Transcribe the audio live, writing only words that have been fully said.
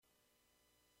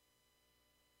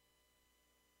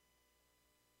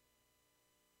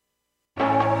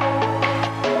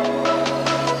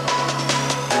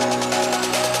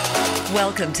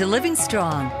Welcome to Living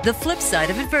Strong, the flip side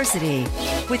of adversity,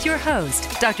 with your host,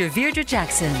 Dr. Valerie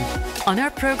Jackson. On our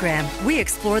program, we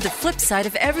explore the flip side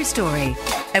of every story.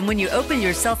 And when you open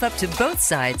yourself up to both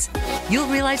sides, you'll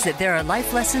realize that there are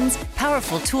life lessons,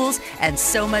 powerful tools, and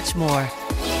so much more.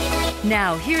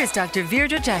 Now, here is Dr.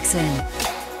 Valerie Jackson.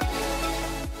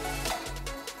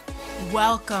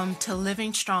 Welcome to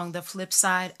Living Strong, the flip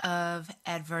side of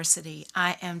adversity.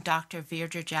 I am Dr.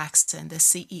 Valerie Jackson, the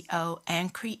CEO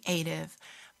and creative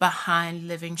behind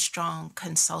Living Strong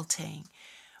Consulting.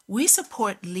 We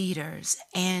support leaders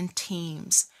and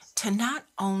teams to not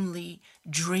only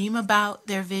dream about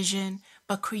their vision,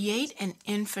 but create an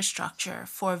infrastructure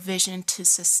for a vision to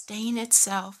sustain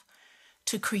itself,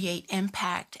 to create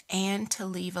impact, and to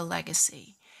leave a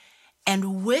legacy.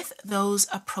 And with those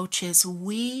approaches,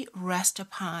 we rest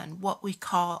upon what we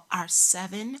call our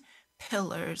 7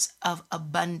 pillars of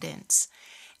abundance.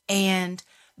 And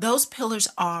those pillars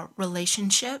are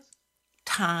relationship,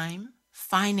 time,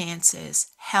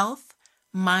 finances, health,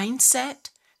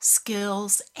 mindset,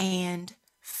 skills, and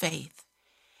faith.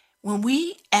 When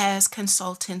we as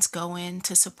consultants go in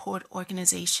to support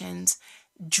organizations,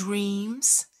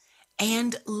 dreams,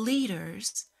 and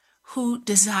leaders who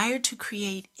desire to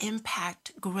create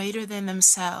impact greater than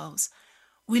themselves,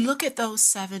 we look at those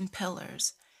 7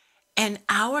 pillars. And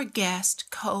our guest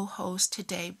co-host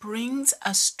today brings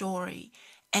a story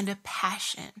and a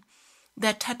passion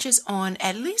that touches on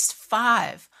at least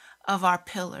 5 of our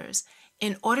pillars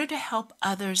in order to help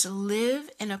others live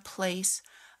in a place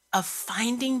of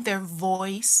finding their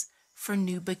voice for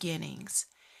new beginnings.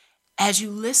 As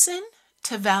you listen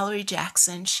to Valerie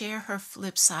Jackson share her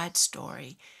flip side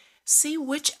story, see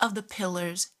which of the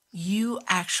pillars you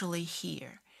actually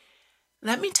hear.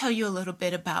 Let me tell you a little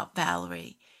bit about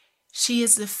Valerie. She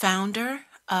is the founder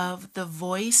of the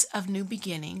Voice of New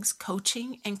Beginnings,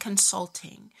 Coaching and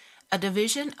Consulting, a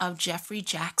division of Valerie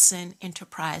Jackson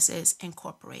Enterprises,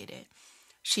 Incorporated.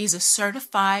 She's a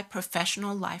certified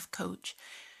professional life coach.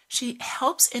 She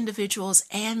helps individuals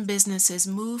and businesses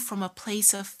move from a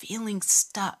place of feeling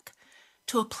stuck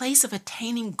to a place of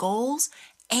attaining goals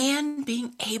and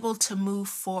being able to move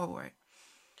forward.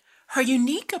 Her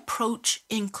unique approach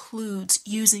includes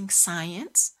using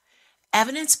science,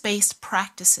 evidence-based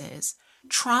practices,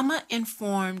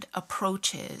 trauma-informed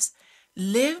approaches,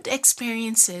 lived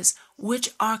experiences which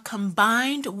are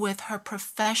combined with her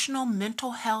professional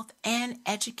mental health and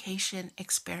education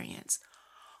experience,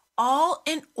 all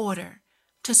in order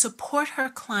to support her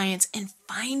clients in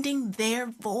finding their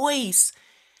voice.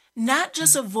 Not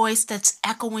just a voice that's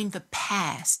echoing the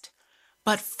past,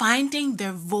 but finding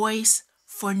their voice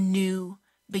for new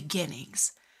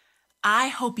beginnings. I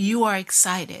hope you are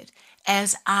excited,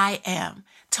 as I am,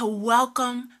 to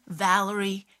welcome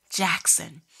Valerie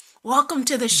Jackson. Welcome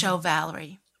to the show,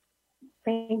 Valerie.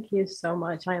 Thank you so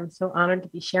much. I am so honored to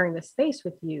be sharing this space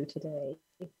with you today.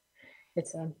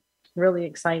 It's really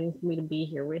exciting for me to be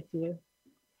here with you.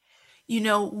 You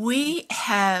know, we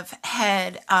have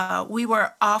had, we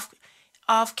were off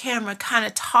camera kind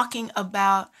of talking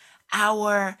about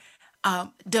our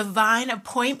divine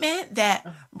appointment that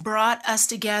brought us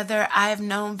together. I've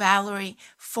known Valerie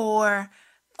for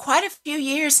quite a few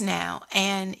years now,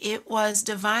 and it was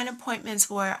divine appointments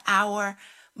were our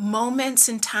moments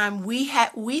in time. We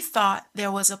thought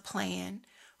there was a plan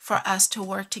for us to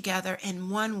work together in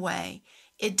one way.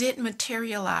 It didn't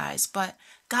materialize, but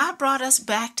God brought us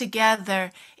back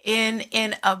together in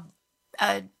a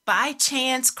by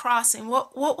chance crossing.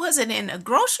 What was it, in a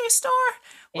grocery store?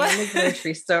 In a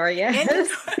grocery store, yes.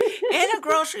 In a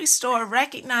grocery store,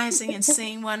 recognizing and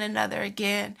seeing one another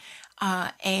again,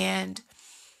 and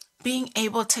being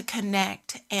able to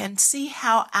connect and see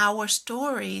how our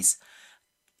stories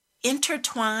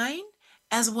intertwine,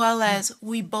 as well as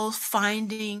we both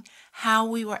finding how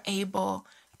we were able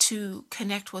to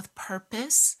connect with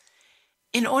purpose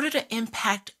in order to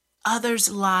impact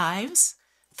others' lives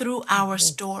through our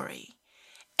story.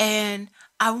 And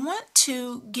I want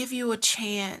to give you a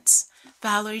chance,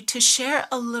 Valerie, to share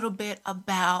a little bit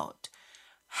about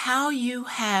how you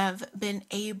have been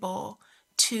able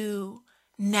to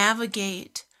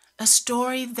navigate a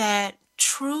story that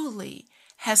truly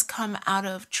has come out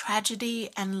of tragedy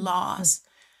and loss.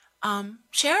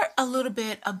 Share a little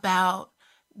bit about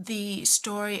the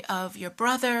story of your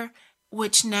brother,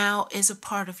 which now is a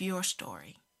part of your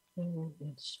story.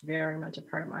 It's very much a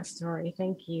part of my story.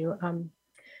 Thank you.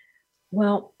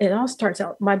 Well, it all starts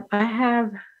out.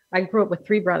 I grew up with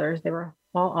 3 brothers. They were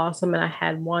all awesome, and I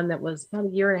had one that was about a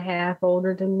year and a half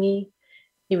older than me.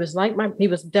 He was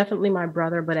definitely my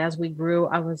brother, but as we grew,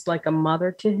 I was like a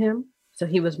mother to him. So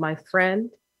he was my friend.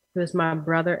 He was my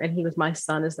brother and he was my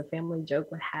son, as the family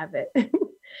joke would have it.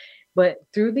 But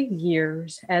through the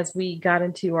years, as we got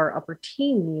into our upper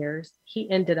teen years, he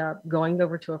ended up going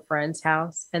over to a friend's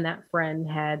house, and that friend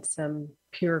had some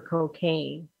pure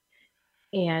cocaine.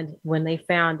 And when they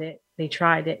found it, they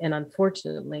tried it. And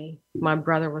unfortunately, my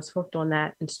brother was hooked on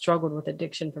that and struggled with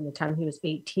addiction from the time he was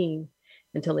 18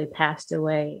 until he passed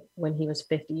away when he was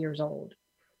 50 years old.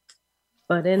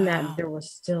 But in that, Wow. there was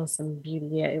still some beauty.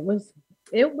 Yeah, it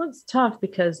was tough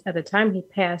because at the time he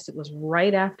passed, it was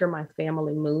right after my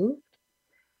family moved.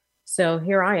 So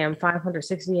here I am,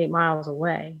 568 miles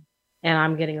away, and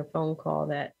I'm getting a phone call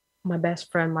that my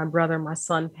best friend, my brother, my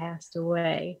son passed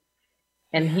away.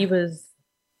 And Yeah.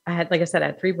 I had, like I said, I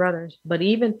had three brothers, but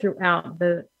even throughout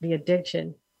the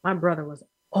addiction, my brother was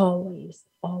always,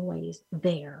 always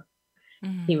there.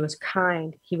 He Mm. was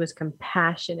kind, he was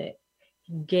compassionate,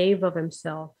 he gave of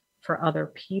himself for other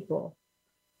people.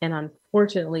 And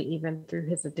unfortunately, even through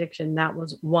his addiction, that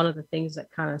was one of the things that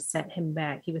kind of set him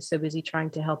back. He was so busy trying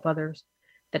to help others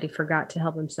that he forgot to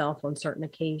help himself on certain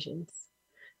occasions.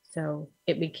 So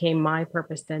it became my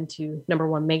purpose then to, number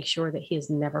one, make sure that he is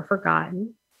never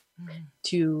forgotten, Mm.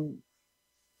 to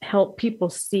help people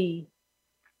see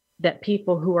that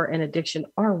people who are in addiction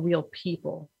are real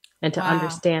people, and to Wow.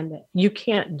 understand that you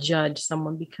can't judge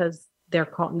someone because they're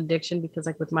caught in addiction. Because,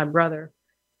 like with my brother,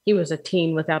 he was a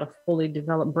teen without a fully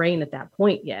developed brain at that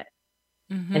point yet,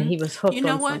 and Hmm. he was You hooked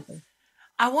know on what? something.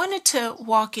 I wanted to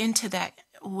walk into that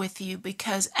with you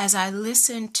because as I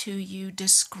listened to you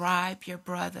describe your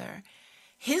brother,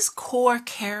 his core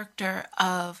character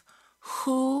of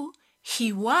who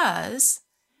he was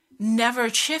never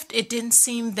shifted. It didn't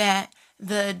seem that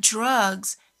the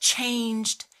drugs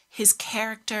changed his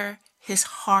character, his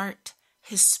heart,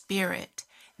 his spirit.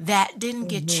 That didn't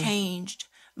get Mhm. changed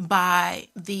by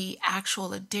the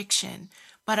actual addiction.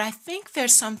 But I think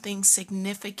there's something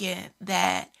significant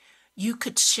that you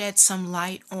could shed some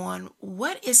light on.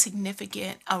 What is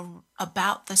significant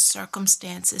about the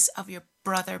circumstances of your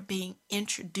brother being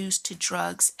introduced to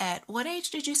drugs at what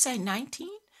age did you say? 19?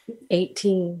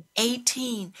 18.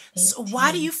 18. So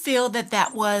why do you 18. feel that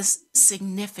that was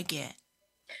significant?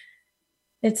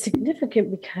 It's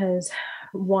significant because,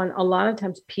 one, a lot of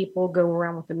times people go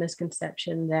around with the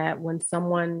misconception that when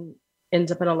someone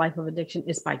ends up in a life of addiction,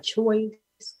 it's by choice,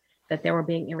 that they were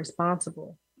being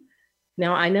irresponsible.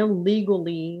 Now, I know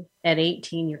legally at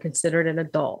 18, you're considered an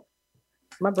adult.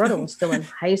 My brother was still in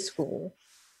high school,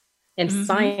 and Mm-hmm.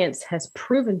 science has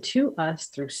proven to us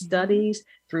through Mm-hmm. studies,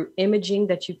 through imaging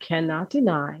that you cannot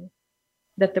deny,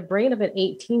 that the brain of an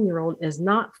 18-year-old is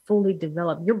not fully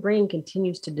developed. Your brain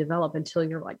continues to develop until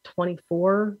you're like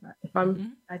 24. If I'm, Mm-hmm.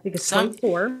 I think it's Some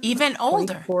 24, even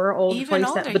older. 24, old Even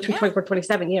 27, older, between yeah. 24 and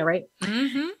 27. Yeah, right.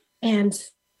 Mm-hmm. And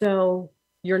so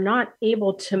you're not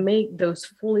able to make those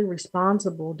fully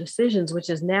responsible decisions, which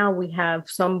is now we have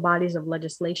some bodies of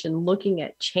legislation looking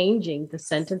at changing the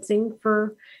sentencing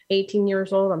for 18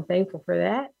 years old. I'm thankful for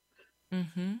that.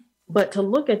 Mm-hmm. But to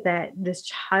look at that, this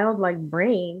childlike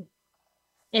brain,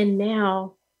 and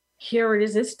now here it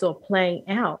is, it's still playing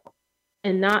out.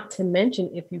 And not to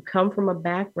mention, if you come from a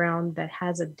background that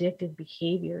has addictive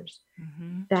behaviors,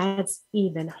 Mm-hmm. that's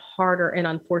even harder. And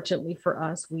unfortunately for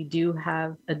us, we do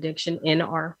have addiction in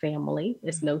our family.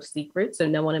 It's no secret. So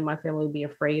no one in my family would be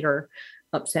afraid or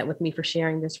upset with me for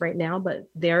sharing this right now, but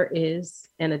there is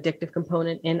an addictive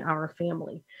component in our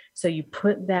family. So you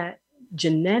put that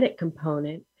genetic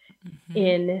component Mm-hmm.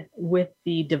 in with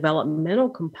the developmental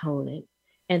component.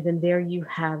 And then there you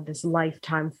have this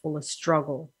lifetime full of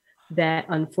struggle that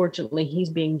unfortunately he's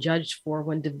being judged for,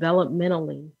 when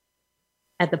developmentally,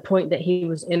 at the point that he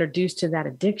was introduced to that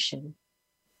addiction,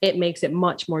 it makes it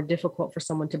much more difficult for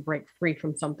someone to break free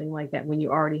from something like that when you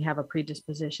already have a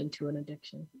predisposition to an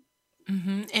addiction.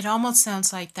 Mm-hmm. It almost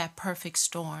sounds like that perfect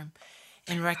storm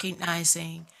in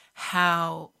recognizing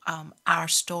how our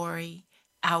story,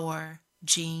 our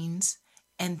genes,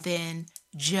 and then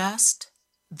just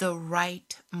the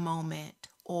right moment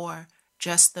or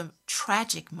just the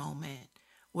tragic moment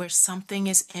where something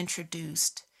is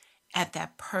introduced at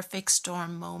that perfect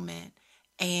storm moment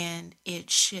and it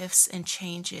shifts and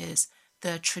changes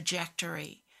the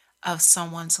trajectory of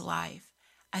someone's life.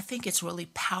 I think it's really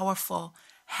powerful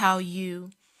how you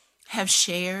have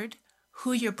shared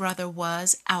who your brother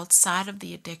was outside of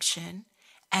the addiction,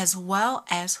 as well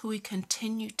as who he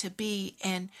continued to be,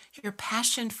 and your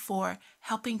passion for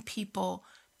helping people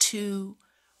to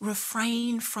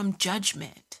refrain from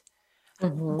judgment.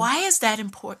 Mhm. Why is that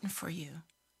important for you?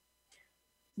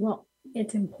 Well,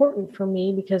 it's important for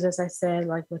me because, as I said,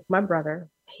 like with my brother,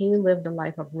 he lived a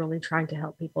life of really trying to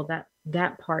help people.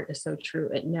 That part is so true.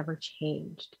 It never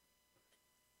changed.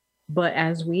 But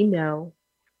as we know,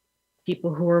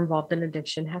 people who are involved in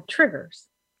addiction have triggers.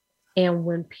 And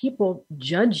when people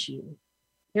judge you,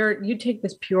 you take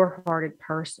this pure hearted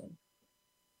person,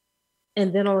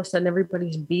 and then all of a sudden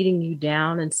everybody's beating you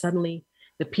down. And suddenly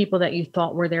the people that you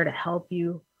thought were there to help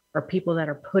you are people that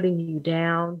are putting you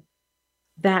down.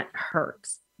 That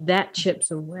hurts. That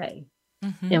chips away.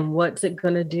 Mm-hmm. And what's it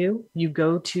going to do? You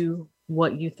go to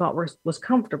what you thought was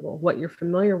comfortable, what you're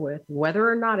familiar with, whether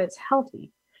or not it's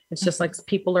healthy. It's just like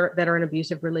people that are in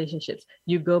abusive relationships.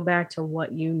 You go back to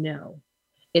what you know.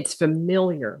 It's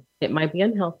familiar. It might be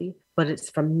unhealthy, but it's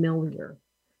familiar.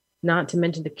 Not to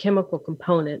mention the chemical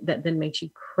component that then makes you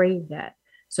crave that.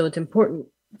 So it's important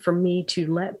for me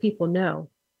to let people know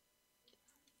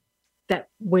that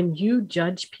when you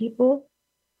judge people,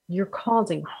 you're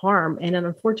causing harm. And then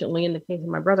unfortunately, in the case of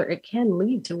my brother, it can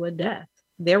lead to a death.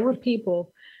 There were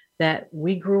people that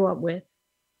we grew up with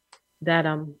that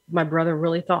my brother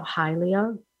really thought highly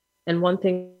of. And one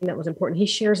thing that was important, he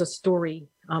shares a story,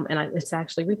 it's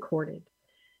actually recorded,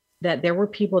 that there were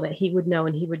people that he would know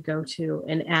and he would go to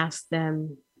and ask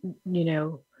them,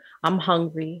 I'm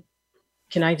hungry.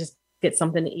 Can I just get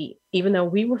something to eat? Even though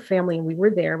we were family and we were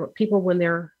there, but people, when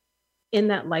they're in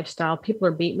that lifestyle, people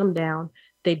are beating them down.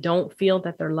 They don't feel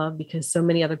that they're loved because so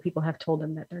many other people have told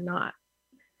them that they're not.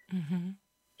 Mm-hmm.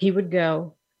 He would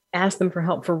go ask them for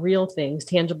help for real things,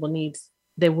 tangible needs.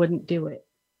 They wouldn't do it.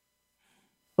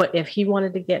 But if he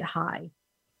wanted to get high,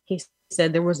 he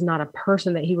said there was not a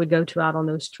person that he would go to out on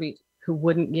those streets who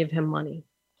wouldn't give him money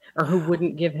or who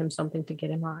wouldn't give him something to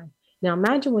get him high. Now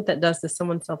imagine what that does to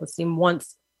someone's self-esteem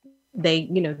once they,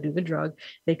 do the drug,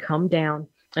 they come down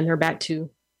and they're back to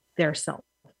their self.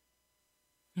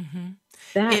 Mm-hmm.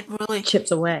 That it really chips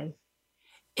away.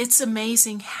 It's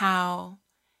amazing how,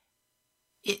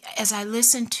 as I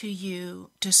listen to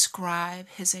you describe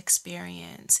his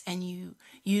experience, and you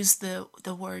use the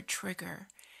word trigger,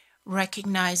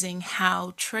 recognizing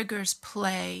how triggers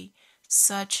play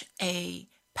such a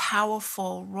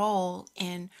powerful role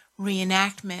in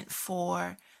reenactment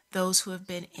for those who have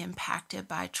been impacted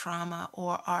by trauma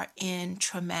or are in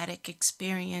traumatic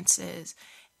experiences.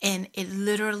 And it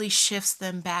literally shifts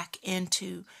them back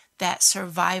into that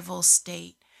survival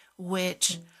state,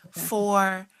 which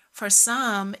for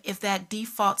some, if that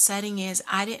default setting is,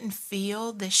 I didn't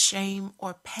feel the shame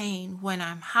or pain when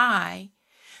I'm high,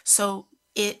 so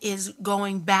it is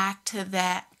going back to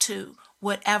that, to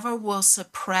whatever will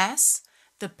suppress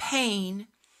the pain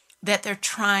that they're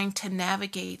trying to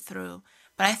navigate through.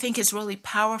 But I think it's really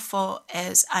powerful,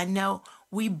 as I know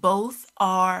we both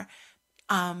are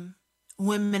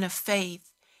women of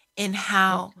faith, in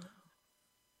how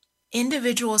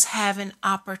individuals have an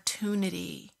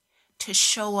opportunity to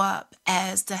show up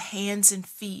as the hands and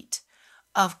feet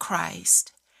of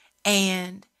Christ.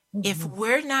 And if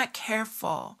we're not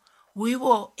careful, we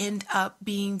will end up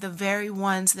being the very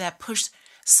ones that push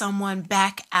someone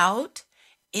back out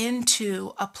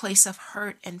into a place of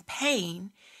hurt and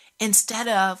pain, instead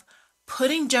of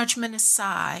putting judgment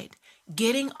aside,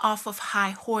 getting off of high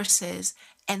horses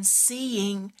and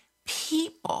seeing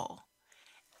people,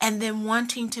 and then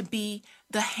wanting to be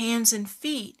the hands and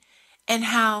feet. And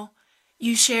how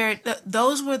you shared that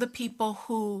those were the people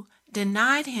who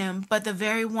denied him, but the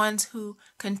very ones who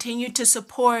continued to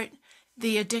support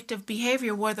the addictive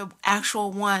behavior were the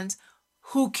actual ones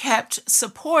who kept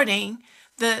supporting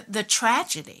the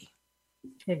tragedy.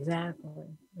 Exactly.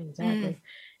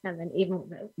 And then even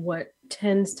what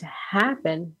tends to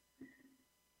happen,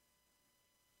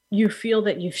 you feel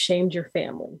that you've shamed your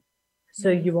family. So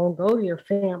you won't go to your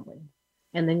family.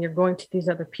 And then you're going to these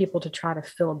other people to try to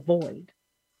fill a void.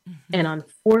 And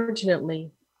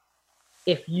unfortunately,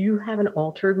 if you have an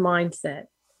altered mindset,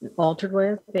 an altered way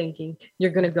of thinking,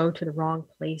 you're going to go to the wrong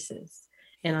places.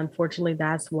 And unfortunately,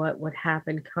 that's what would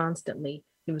happen constantly.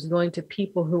 He was going to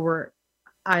people who were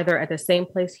either at the same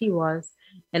place he was,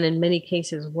 and in many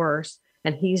cases worse.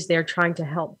 And he's there trying to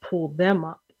help pull them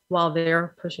up while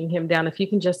they're pushing him down. If you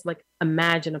can just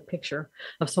imagine a picture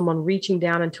of someone reaching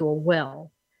down into a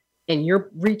well, and you're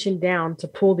reaching down to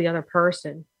pull the other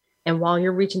person. And while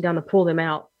you're reaching down to pull them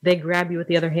out, they grab you with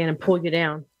the other hand and pull you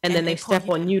down. And then they step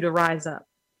on you to rise up.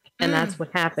 And that's what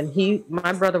happened.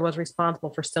 My brother was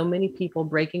responsible for so many people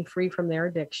breaking free from their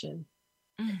addiction,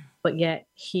 but yet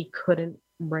he couldn't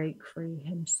break free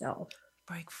himself.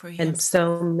 And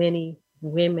so many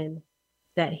women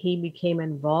that he became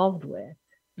involved with,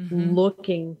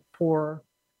 looking for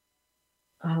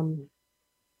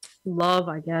love,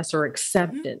 I guess, or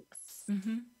acceptance,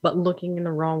 but looking in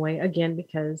the wrong way, again,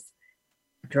 because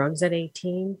drugs at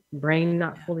 18, brain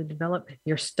not fully developed,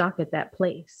 you're stuck at that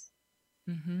place.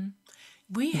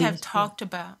 We have These two. talked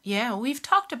about, we've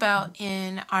talked about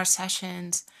in our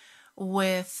sessions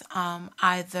with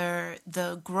either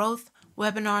the growth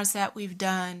webinars that we've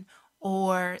done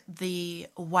or the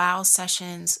wow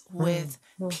sessions with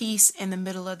Mm-hmm. peace in the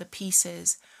middle of the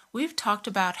pieces. We've talked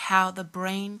about how the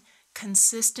brain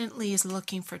consistently is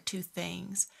looking for two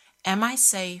things: am I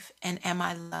safe and am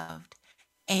I loved?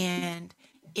 And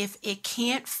if it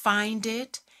can't find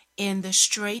it in the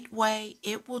straight way,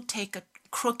 it will take a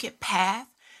crooked path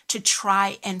to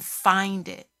try and find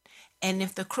it. And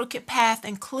if the crooked path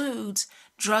includes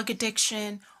drug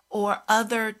addiction or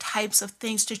other types of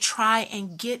things to try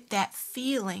and get that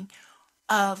feeling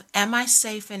of am I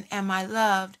safe and am I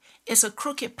loved, it's a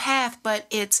crooked path, but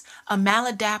it's a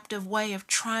maladaptive way of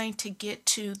trying to get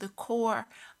to the core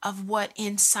of what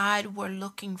inside we're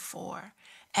looking for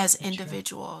as That's right.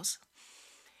 individuals.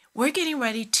 We're getting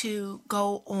ready to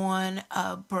go on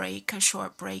a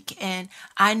short break. And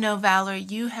I know, Valerie,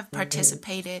 you have Mhm.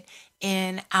 participated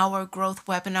in our growth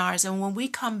webinars. And when we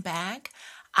come back,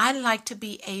 I'd like to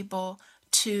be able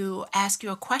to ask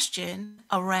you a question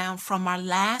around from our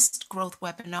last growth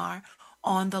webinar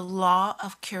on the law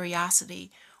of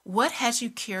curiosity. What has you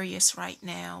curious right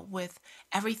now with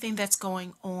everything that's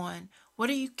going on? What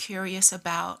are you curious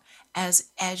about as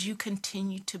you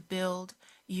continue to build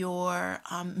your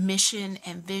mission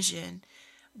and vision?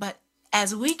 But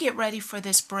as we get ready for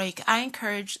this break, I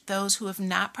encourage those who have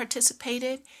not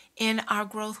participated in our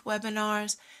growth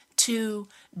webinars to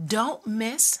don't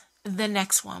miss the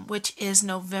next one, which is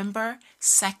November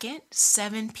 2nd,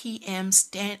 7 p.m.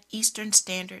 Eastern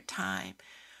Standard Time.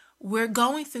 We're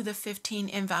going through the 15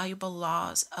 invaluable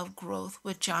laws of growth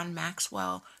with John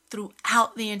Maxwell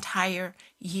throughout the entire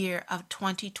year of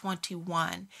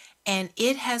 2021. And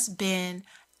it has been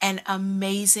an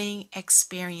amazing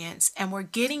experience. And we're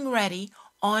getting ready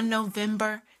on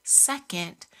November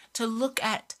 2nd to look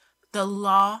at the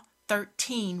law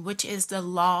 13, which is the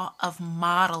law of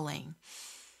modeling.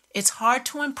 It's hard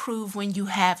to improve when you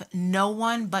have no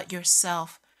one but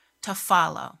yourself to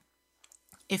follow.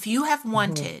 If you have Mhm.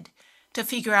 wanted to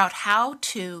figure out how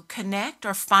to connect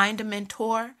or find a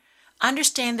mentor,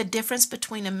 understand the difference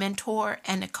between a mentor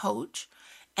and a coach,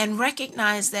 and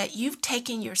recognize that you've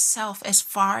taken yourself as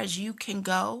far as you can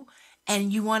go,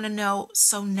 and you want to know,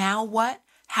 so now what?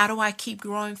 How do I keep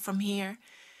growing from here?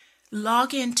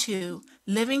 Log into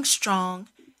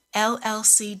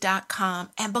livingstrongllc.com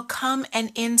and become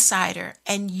an insider,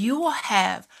 and you will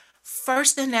have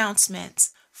first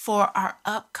announcements for our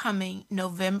upcoming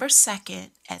November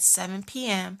 2nd at 7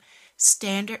 p.m.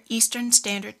 Eastern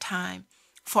Standard Time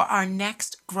for our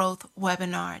next growth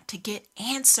webinar to get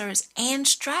answers and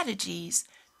strategies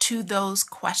to those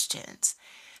questions.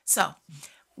 So,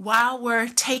 while we're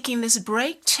taking this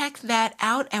break, check that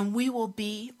out, and we will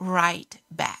be right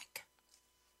back.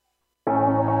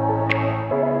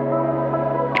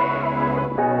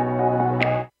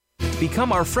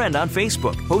 Become our friend on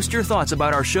Facebook. Post your thoughts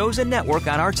about our shows and network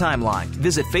on our timeline.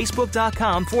 Visit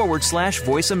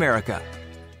facebook.com/Voice America.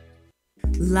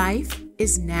 Life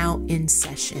is now in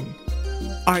session.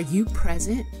 Are you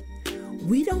present?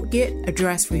 We don't get a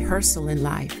dress rehearsal in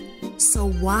life, so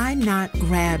why not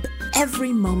grab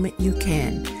every moment you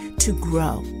can to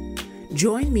grow?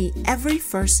 Join me every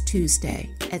first Tuesday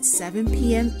at 7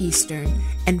 p.m. Eastern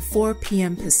and 4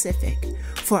 p.m. Pacific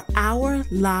for our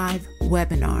live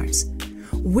webinars.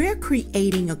 We're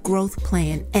creating a growth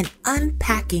plan and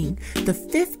unpacking the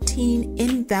 15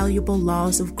 invaluable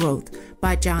laws of growth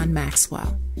by John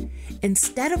Maxwell.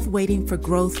 Instead of waiting for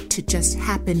growth to just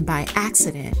happen by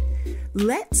accident,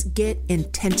 let's get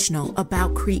intentional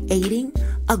about creating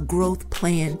a growth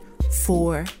plan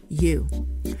for you.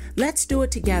 Let's do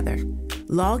it together.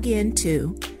 Log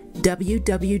into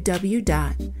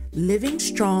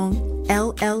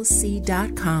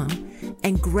www.livingstrongllc.com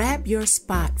and grab your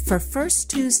spot for First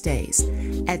Tuesdays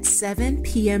at 7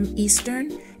 p.m.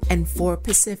 Eastern and 4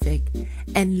 Pacific,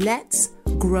 and let's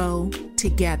grow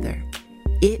together.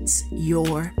 It's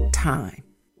your time.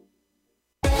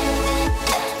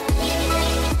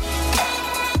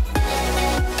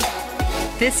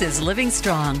 This is Living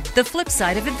Strong, the flip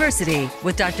side of adversity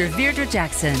with Dr. Valerie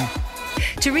Jackson.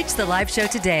 To reach the live show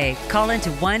today, call into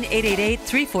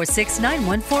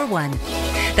 1-888-346-9141.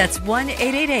 That's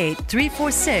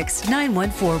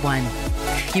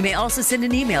 1-888-346-9141. You may also send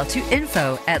an email to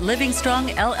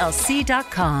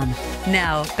info@livingstrongllc.com.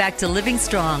 Now, back to Living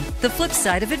Strong, the flip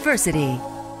side of adversity.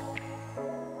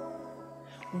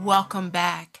 Welcome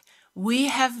back. We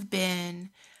have been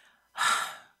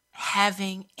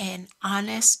having an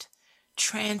honest,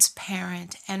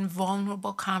 transparent, and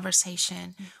vulnerable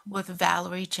conversation with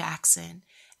Valerie Jackson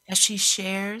as she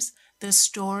shares the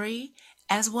story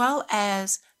as well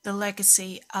as the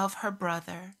legacy of her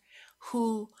brother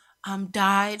who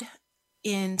died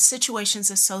in situations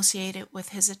associated with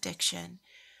his addiction.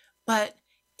 But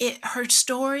her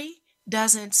story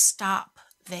doesn't stop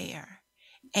there.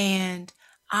 And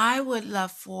I would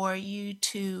love for you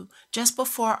to, just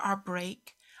before our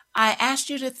break, I asked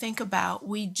you to think about,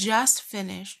 we just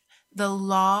finished the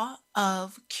law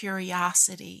of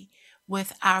curiosity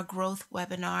with our growth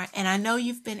webinar. And I know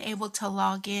you've been able to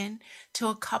log in to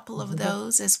a couple of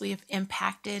those as we have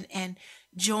impacted and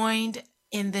joined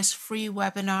in this free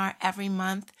webinar every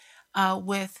month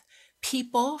with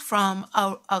people from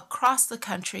across the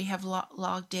country have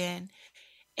logged in.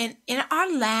 And in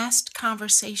our last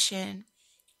conversation,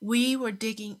 we were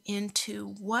digging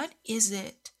into what is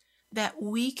it that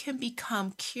we can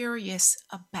become curious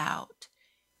about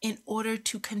in order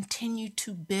to continue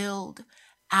to build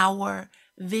our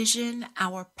vision,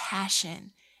 our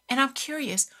passion. And I'm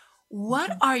curious,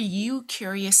 what are you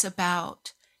curious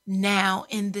about now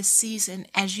in this season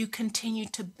as you continue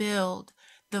to build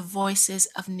the voices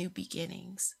of new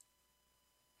beginnings?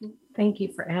 Thank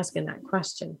you for asking that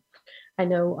question. I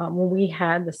know when we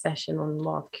had the session on the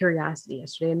law of curiosity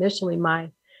yesterday, initially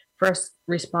my first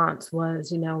response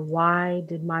was, why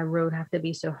did my road have to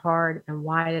be so hard and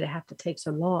why did it have to take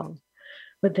so long?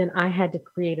 But then I had to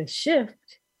create a shift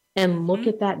and look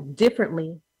at that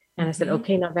differently. And I said,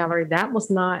 okay, now, Valerie, that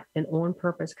was not an on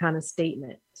purpose kind of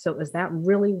statement. So is that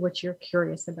really what you're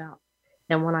curious about?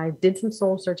 And when I did some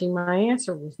soul searching, my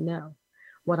answer was no.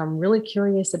 What I'm really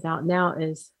curious about now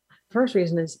is, first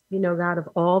reason is, God, of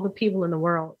all the people in the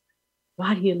world,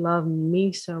 why do you love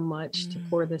me so much to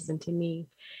pour this into me?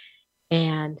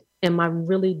 And am I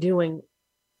really doing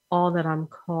all that I'm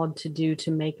called to do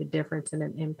to make a difference and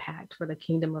an impact for the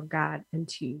kingdom of God and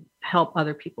to help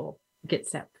other people get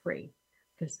set free?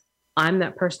 Because I'm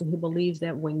that person who believes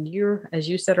that when you're, as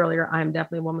you said earlier, I'm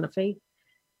definitely a woman of faith.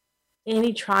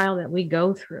 Any trial that we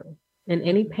go through and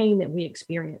any pain that we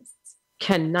experience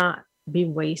cannot be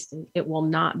wasted. It will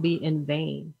not be in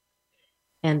vain.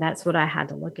 And that's what I had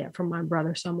to look at from my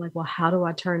brother. So I'm like, well, how do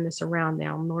I turn this around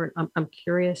now? Lord, I'm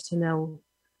curious to know,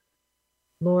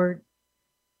 Lord,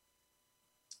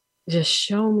 just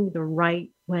show me the right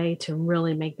way to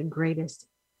really make the greatest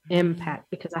impact,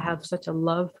 because I have such a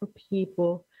love for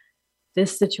people.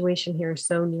 This situation here is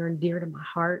so near and dear to my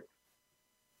heart.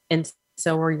 And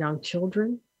so are young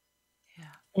children.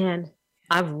 Yeah. And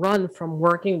I've run from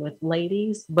working with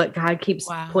ladies, but God keeps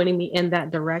pointing me in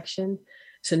that direction.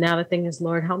 So now the thing is,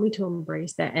 Lord, help me to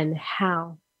embrace that. And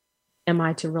how am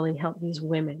I to really help these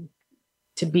women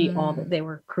to be all that they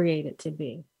were created to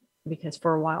be? Because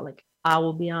for a while, like, I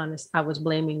will be honest, I was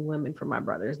blaming women for my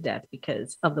brother's death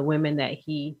because of the women that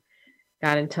he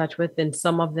got in touch with. And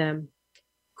some of them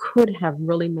could have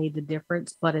really made the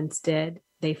difference, but instead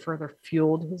they further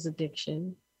fueled his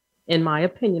addiction, in my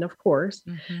opinion, of course.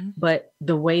 But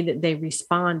the way that they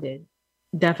responded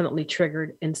definitely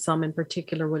triggered, and some in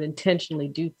particular would intentionally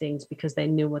do things because they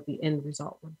knew what the end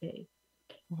result would be.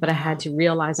 But I had to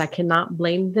realize I cannot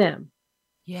blame them.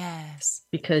 Yes.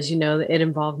 Because, it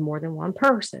involved more than one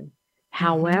person.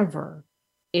 However,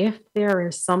 if there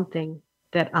is something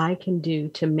that I can do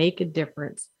to make a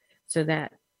difference so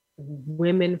that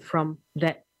women from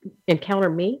that encounter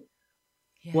me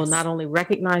will not only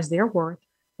recognize their worth,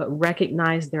 but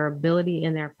recognize their ability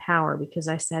and their power. Because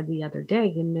I said the other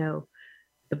day,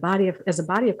 as a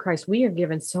body of Christ, we are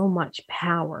given so much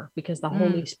power because the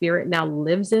Holy Spirit now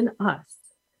lives in us.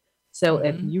 So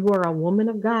if you are a woman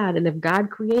of God, and if God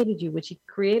created you, which he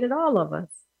created all of us,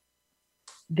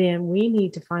 then we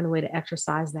need to find a way to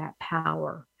exercise that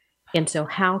power. And so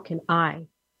how can I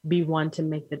be one to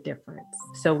make the difference?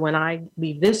 So when I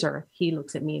leave this earth, he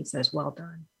looks at me and says, well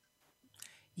done.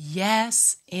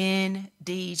 Yes,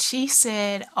 indeed. She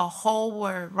said a whole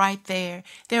word right there.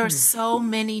 There are so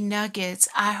many nuggets.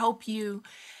 I hope you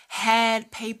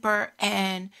had paper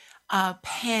and a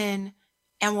pen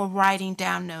and were writing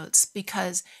down notes,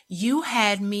 because you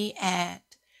had me at,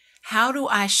 how do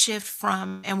I shift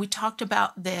from, and we talked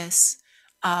about this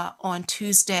on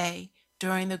Tuesday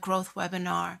during the growth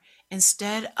webinar,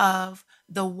 instead of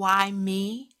the why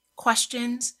me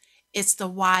questions, it's the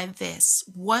why this.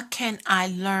 What can I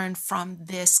learn from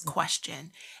this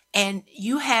question? And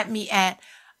you had me at,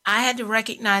 I had to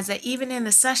recognize that even in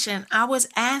the session, I was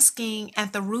asking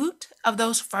at the root of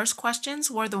those first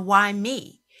questions were the why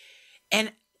me.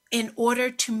 And in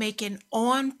order to make an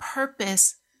on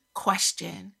purpose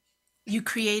question, you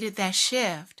created that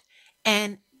shift.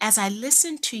 And as I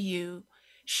listened to you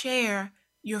share,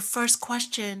 your first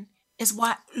question is,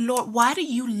 why, Lord, why do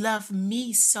you love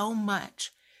me so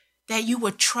much that you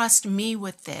would trust me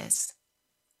with this.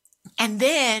 And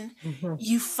then Mhm.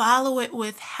 you follow it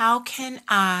with, how can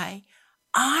I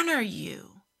honor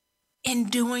you in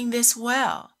doing this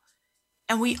well?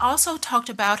 And we also talked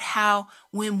about how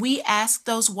when we ask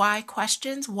those why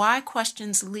questions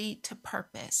lead to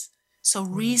purpose. So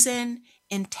reason,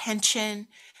 intention,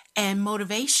 and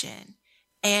motivation.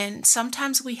 And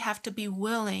sometimes we have to be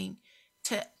willing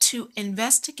to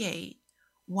investigate,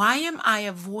 why am I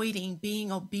avoiding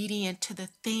being obedient to the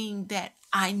thing that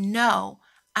I know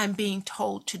I'm being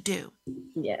told to do?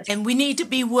 Yes. And we need to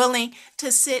be willing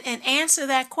to sit and answer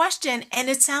that question. And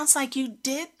it sounds like you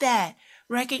did that,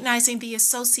 recognizing the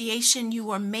association you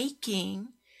were making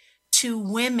to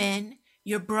women,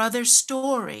 your brother's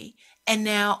story, and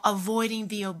now avoiding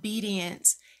the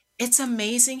obedience. It's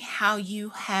amazing how you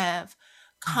have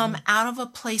come out of a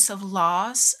place of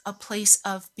loss, a place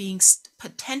of being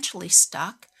potentially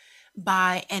stuck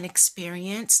by an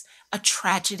experience, a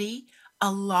tragedy,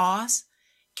 a loss.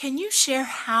 Can you share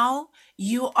how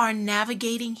you are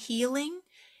navigating healing?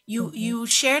 You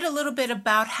shared a little bit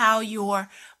about how your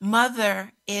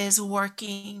mother is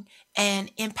working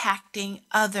and impacting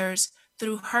others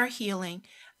through her healing,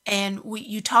 and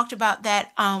you talked about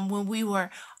that when we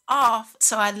were off.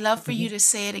 So I'd love for you to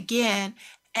say it again.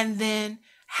 And then,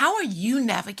 how are you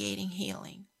navigating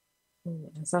healing?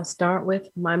 So I'll start with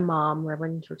my mom,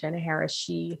 Reverend Georgina Harris.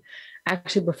 She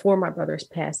actually, before my brother's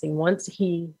passing, once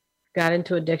he got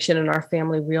into addiction and our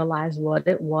family realized what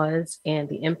it was and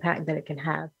the impact that it can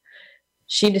have,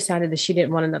 she decided that she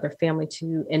didn't want another family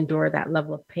to endure that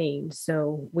level of pain.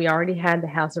 So we already had the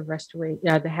House of Restoration,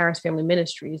 the Harris Family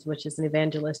Ministries, which is an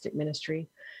evangelistic ministry.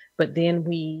 But then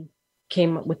we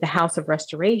came up with the House of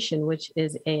Restoration, which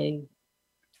is a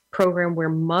program where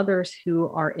mothers who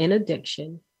are in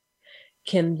addiction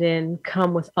can then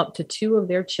come with up to 2 of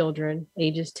their children,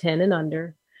 ages 10 and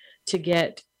under, to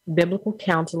get biblical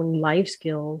counseling, life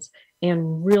skills,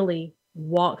 and really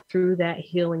walk through that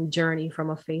healing journey from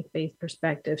a faith-based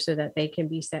perspective so that they can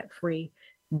be set free,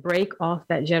 break off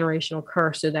that generational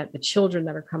curse so that the children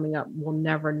that are coming up will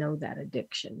never know that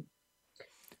addiction.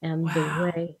 And Wow. the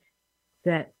way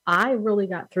that I really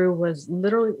got through was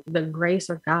literally the grace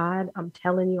of God. I'm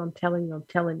telling you,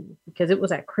 because it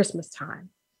was at Christmas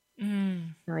time.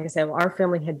 Like I said, our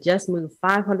family had just moved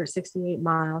 568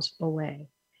 miles away.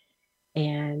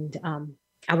 And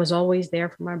I was always there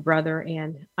for my brother.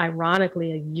 And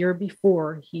ironically, a year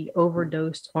before, he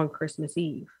overdosed on Christmas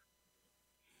Eve.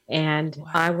 And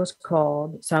Wow. I was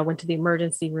called. So I went to the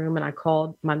emergency room and I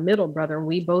called my middle brother. And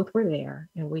we both were there.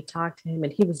 And we talked to him.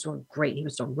 And he was doing great. He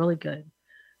was doing really good.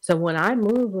 So when I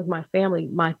moved with my family,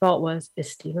 my thought was,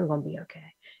 is Stephen going to be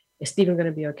okay? Is Stephen going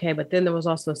to be okay? But then there was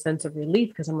also a sense of relief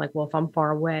because I'm like, well, if I'm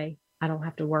far away, I don't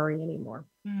have to worry anymore.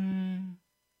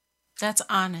 That's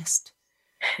honest.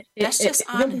 That's just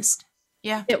honest.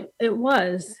 Yeah. It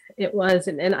was.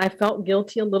 And I felt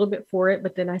guilty a little bit for it.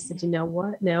 But then I said, you know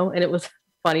what? No. And it was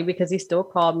funny because he still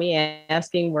called me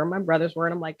asking where my brothers were.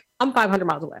 And I'm like, I'm 500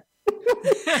 miles away.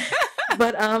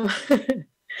 But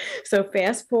so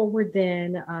fast forward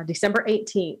then, December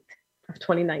 18th of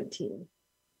 2019.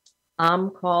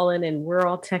 I'm calling and we're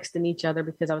all texting each other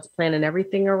because I was planning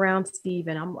everything around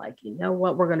Stephen. I'm like, you know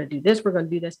what? We're going to do this. We're going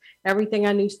to do this. Everything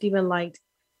I knew Stephen liked,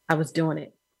 I was doing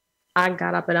it. I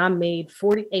got up and I made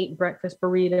 48 breakfast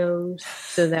burritos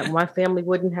so that my family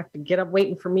wouldn't have to get up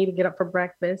waiting for me to get up for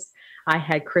breakfast. I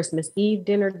had Christmas Eve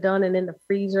dinner done and in the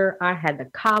freezer. I had the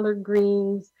collard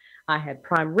greens. I had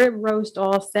prime rib roast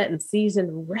all set and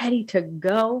seasoned, ready to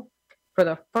go. For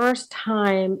the first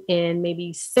time in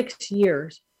maybe 6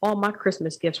 years, all my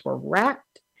Christmas gifts were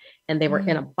wrapped and they were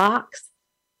in a box,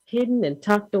 hidden and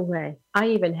tucked away. I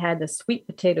even had the sweet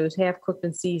potatoes half cooked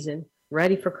and seasoned,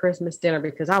 ready for Christmas dinner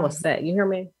because I was set. You hear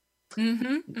me?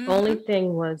 The only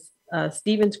thing was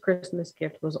Stephen's Christmas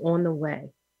gift was on the way.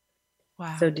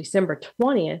 Wow. So December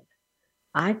 20th,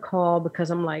 I called because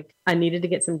I'm like, I needed to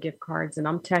get some gift cards and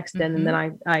I'm texting. And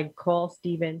then I called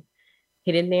Stephen.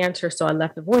 He didn't answer. So I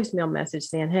left a voicemail message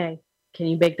saying, hey, can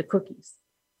you bake the cookies?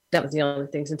 That was the only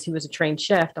thing. Since he was a trained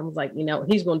chef, I was like, you know,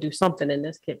 he's going to do something in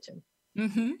this kitchen.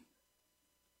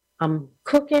 I'm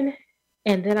cooking.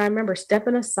 And then I remember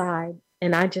stepping aside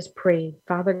and I just prayed,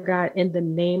 Father God, in the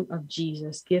name of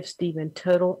Jesus, give Stephen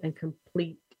total and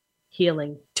complete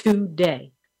healing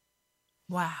today.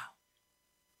 Wow.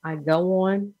 I go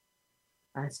on.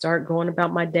 I start going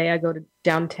about my day. I go to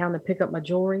downtown to pick up my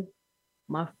jewelry.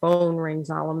 My phone rings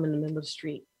while I'm in the middle of the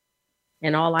street.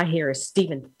 And all I hear is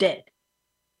Stephen's dead.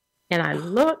 And I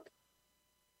look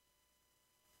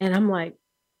and I'm like,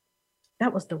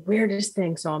 that was the weirdest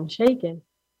thing. So I'm shaking.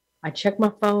 I check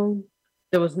my phone.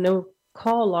 There was no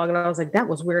call log, and I was like, that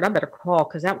was weird. I better call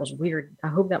because that was weird. I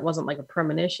hope that wasn't like a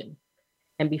premonition.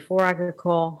 And before I could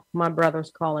call, my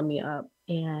brother's calling me up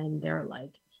and they're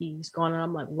like, he's gone. And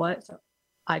I'm like, what? So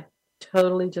I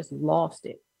totally just lost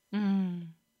it. Mm.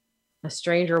 A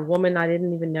stranger, a woman I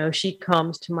didn't even know, she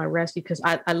comes to my rescue because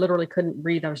I literally couldn't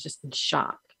breathe. I was just in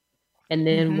shock. And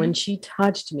then when she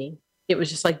touched me, it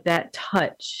was just like that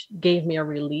touch gave me a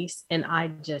release. And I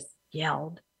just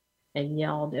yelled and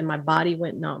yelled and my body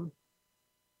went numb.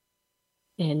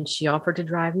 And she offered to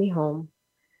drive me home.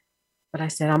 But I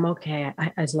said, I'm okay,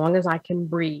 as long as I can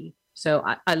breathe. So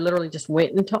I literally just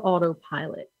went into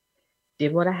autopilot,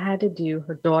 did what I had to do.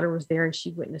 Her daughter was there and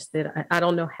she witnessed it. I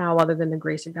don't know how, other than the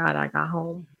grace of God, I got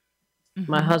home.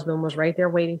 My husband was right there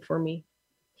waiting for me.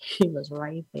 He was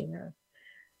right there.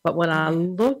 But when I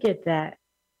look at that,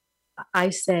 I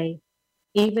say,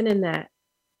 even in that,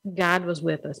 God was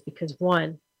with us because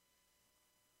one,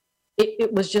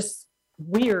 it was just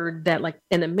weird that like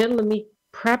in the middle of me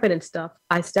prepping and stuff,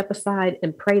 I step aside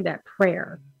and pray that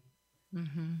prayer.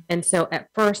 And so at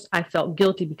first I felt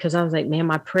guilty because I was like, man,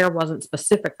 my prayer wasn't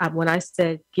specific. When I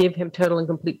said, give him total and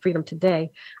complete freedom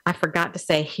today, I forgot to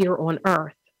say here on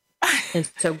earth. And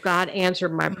so God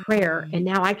answered my prayer and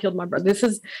now I killed my brother. This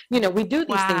is, we do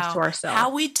these things to ourselves.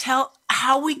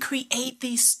 How we create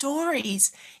these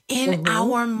stories in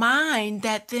our mind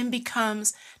that then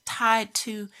becomes tied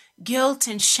to guilt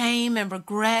and shame and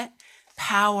regret.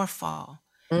 Powerful.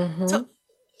 So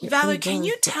Valerie, can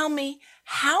you tell me,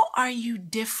 how are you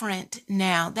different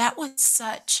now? That was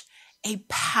such a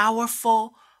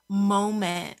powerful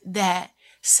moment that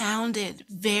sounded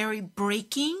very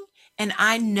breaking. And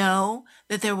I know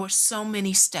that there were so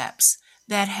many steps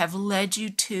that have led you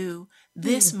to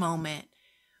this moment.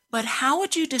 But how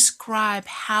would you describe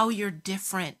how you're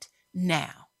different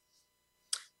now?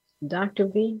 Dr.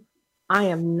 V, I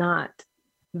am not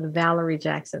the Valerie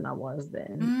Jackson I was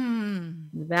then.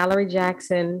 Valerie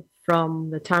Jackson, from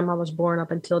the time I was born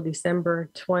up until December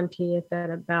 20th at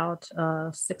about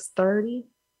 6:30,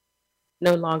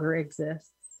 no longer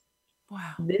exists.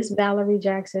 Wow. This Valerie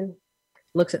Jackson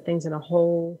looks at things in a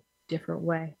whole different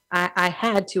way. I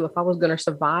had to, if I was going to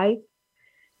survive,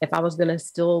 if I was going to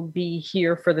still be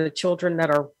here for the children that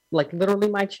are like literally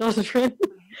my children,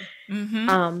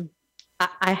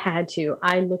 I had to.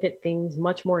 I look at things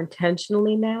much more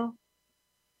intentionally now.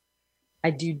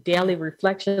 I do daily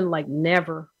reflection like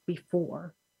never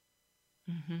before.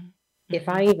 If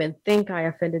I even think I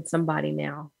offended somebody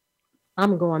now,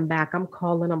 I'm going back. I'm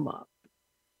calling them up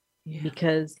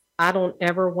because I don't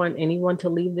ever want anyone to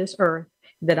leave this earth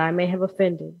that I may have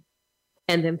offended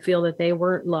and then feel that they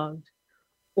weren't loved,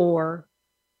 or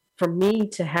for me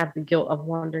to have the guilt of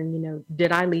wondering,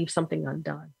 did I leave something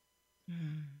undone?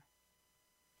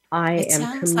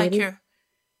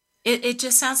 It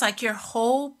just sounds like your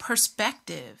whole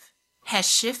perspective has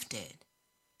shifted.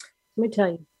 Let me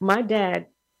tell you, my dad,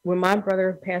 when my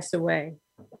brother passed away,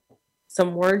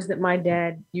 some words that my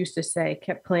dad used to say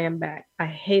kept playing back. I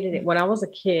hated it. When I was a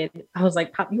kid, I was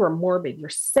like, Pop, you are morbid. You're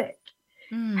sick.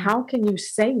 How can you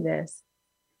say this?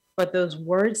 But those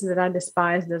words that I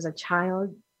despised as a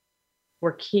child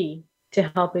were key to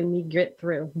helping me get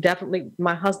through. Definitely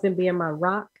my husband being my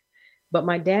rock. But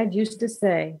my dad used to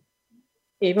say,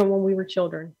 even when we were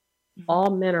children,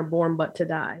 all men are born but to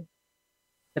die.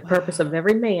 The purpose of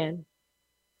every man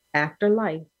after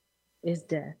life is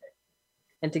death,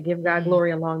 and to give God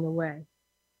glory along the way.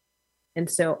 And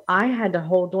so I had to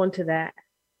hold on to that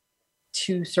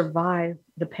to survive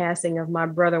the passing of my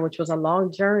brother, which was a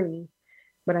long journey.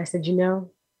 But I said,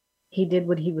 he did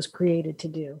what he was created to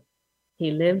do.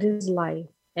 He lived his life.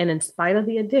 And in spite of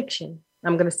the addiction,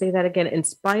 I'm going to say that again, in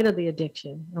spite of the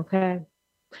addiction, okay?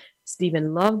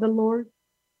 Stephen loved the Lord.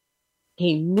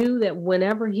 He knew that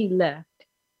whenever he left,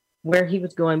 where he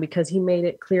was going, because he made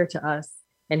it clear to us.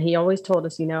 And he always told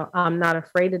us, I'm not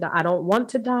afraid to die. I don't want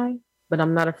to die, but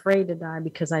I'm not afraid to die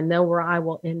because I know where I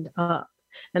will end up.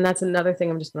 And that's another thing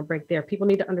I'm just going to break there. People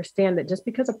need to understand that just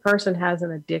because a person has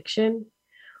an addiction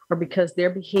or because their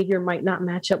behavior might not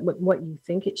match up with what you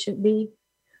think it should be,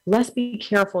 let's be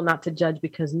careful not to judge,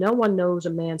 because no one knows a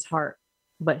man's heart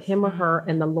but him or her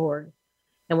and the Lord.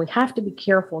 And we have to be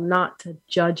careful not to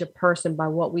judge a person by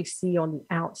what we see on the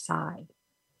outside,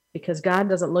 because God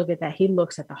doesn't look at that. He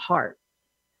looks at the heart.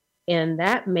 And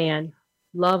that man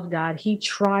loved God. He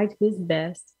tried his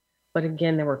best. But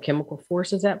again, there were chemical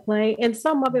forces at play. And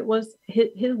some of it was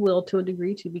his will to a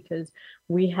degree too, because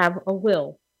we have a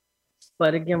will.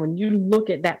 But again, when you look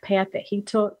at that path that he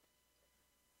took,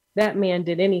 that man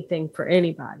did anything for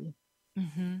anybody.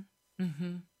 And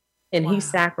he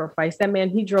sacrificed. That man,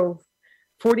 he drove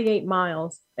 48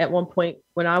 miles at one point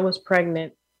when I was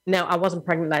pregnant. Now, I wasn't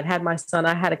pregnant. I'd had my son.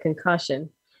 I had a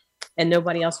concussion and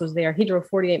nobody else was there. He drove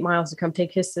 48 miles to come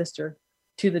take his sister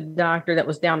to the doctor that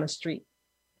was down the street.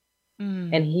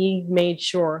 And he made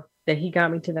sure that he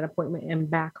got me to that appointment and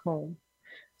back home.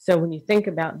 So when you think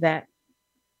about that,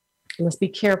 let's be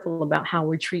careful about how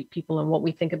we treat people and what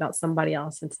we think about somebody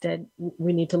else. Instead,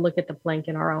 we need to look at the plank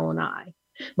in our own eye.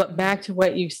 But back to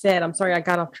what you said, I'm sorry I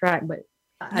got off track, but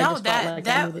I No, just felt like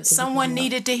I needed to someone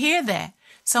needed to hear that.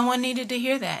 Someone needed to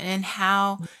hear that, and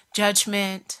how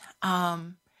judgment,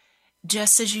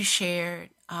 just as you shared,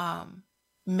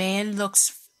 man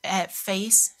looks at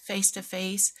face to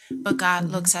face, but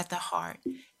God looks at the heart.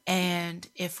 And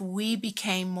if we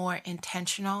became more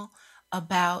intentional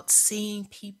about seeing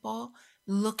people,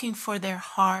 looking for their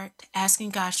heart, asking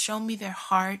God, show me their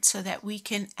heart so that we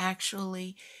can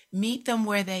actually meet them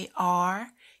where they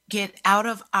are, get out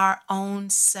of our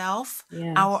own self,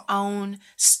 our own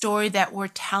story that we're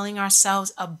telling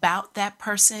ourselves about that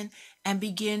person, and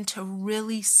begin to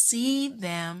really see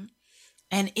them.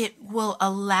 And it will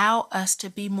allow us to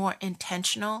be more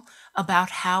intentional about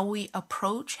how we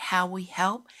approach, how we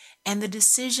help, and the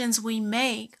decisions we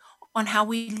make on how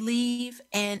we leave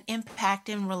and impact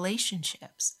in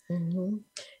relationships.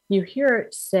 You hear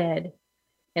it said,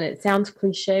 and it sounds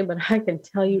cliche, but I can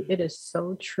tell you it is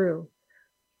so true.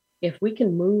 If we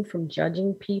can move from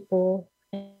judging people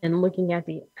and looking at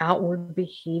the outward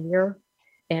behavior,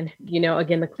 and,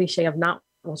 again, the cliche of not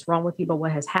what's wrong with you, but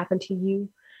what has happened to you.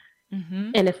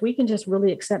 And if we can just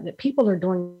really accept that people are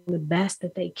doing the best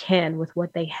that they can with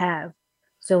what they have.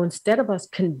 So instead of us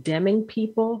condemning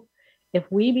people, if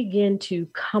we begin to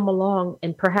come along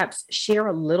and perhaps share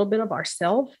a little bit of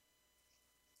ourselves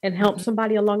and help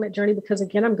somebody along that journey, because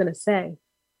again, I'm going to say,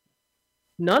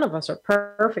 none of us are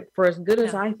perfect. For as good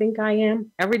as I think I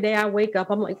am, every day I wake up,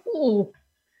 I'm like, oh,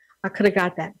 I could have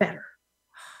got that better.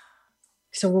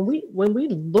 So when we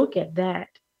look at that,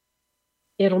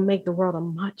 it'll make the world a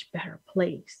much better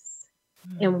place.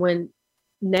 And when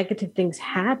negative things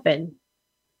happen,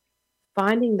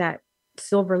 finding that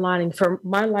silver lining, for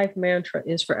my life mantra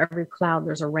is, for every cloud,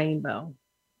 there's a rainbow.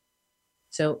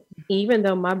 So even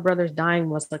though my brother's dying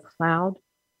was a cloud,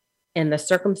 and the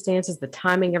circumstances, the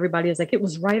timing, everybody is like, it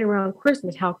was right around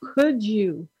Christmas. How could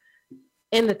you?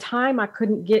 In the time, I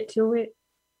couldn't get to it.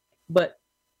 But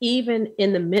even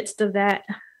in the midst of that,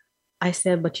 I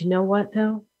said, but you know what,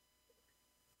 though?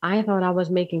 I thought I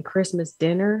was making Christmas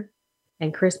dinner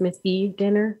and Christmas Eve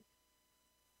dinner.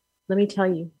 Let me tell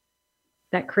you,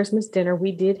 that Christmas dinner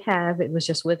we did have, it was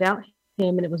just without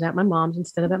him, and it was at my mom's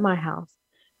instead of at my house.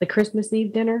 The Christmas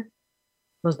Eve dinner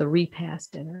was the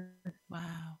repast dinner.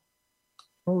 Wow.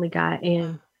 Only God.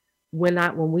 And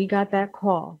when we got that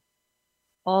call,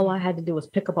 all I had to do was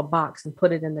pick up a box and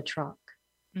put it in the trunk.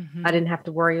 I didn't have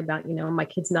to worry about, my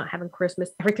kids not having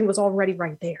Christmas. Everything was already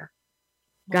right there.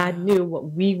 God knew what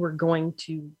we were going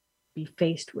to be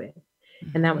faced with.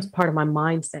 And that was part of my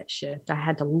mindset shift. I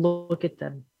had to look at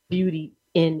the beauty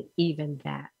in even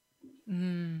that.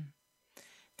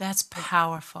 That's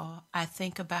powerful. I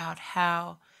think about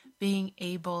how being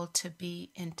able to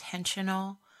be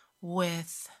intentional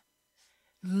with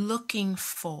looking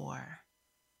for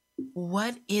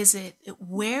what is it,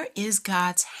 where is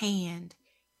God's hand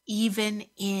even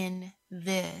in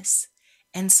this?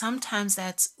 And sometimes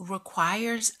that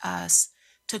requires us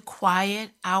to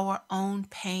quiet our own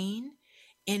pain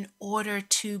in order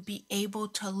to be able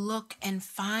to look and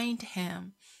find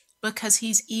him, because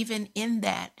he's even in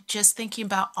that. Just thinking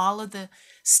about all of the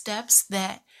steps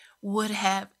that would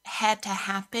have had to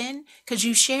happen, because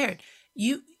you shared,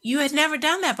 you had never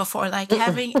done that before, like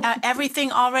having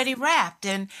everything already wrapped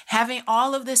and having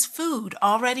all of this food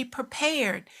already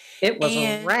prepared. It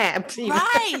was wrapped.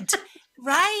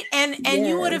 Right. And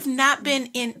you would have not been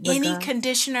in any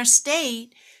condition or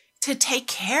state to take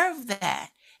care of that.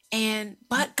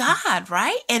 But God,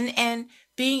 right? And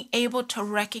being able to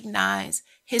recognize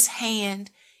his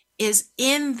hand is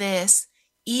in this,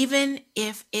 even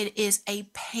if it is a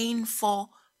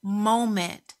painful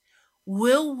moment.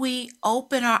 Will we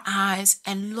open our eyes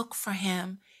and look for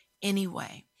him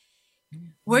anyway?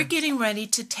 We're getting ready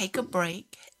to take a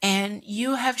break, and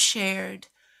you have shared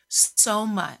so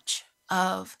much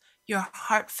of your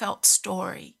heartfelt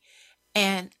story.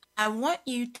 And I want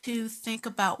you to think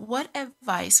about, what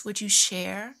advice would you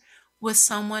share with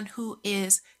someone who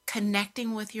is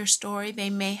connecting with your story?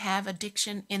 They may have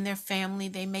addiction in their family.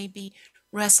 They may be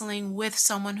wrestling with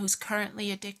someone who's currently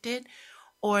addicted,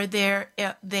 or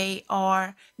they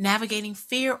are navigating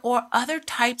fear or other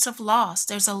types of loss.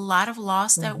 There's a lot of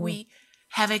loss that we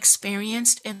have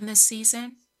experienced in this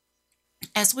season.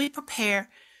 as we prepare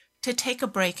to take a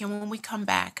break, and when we come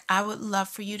back, I would love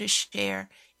for you to share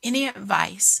any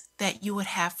advice that you would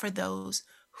have for those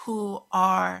who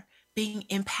are being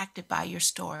impacted by your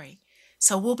story.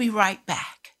 So we'll be right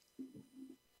back.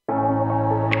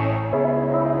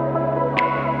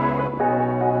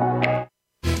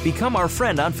 Become our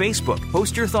friend on Facebook.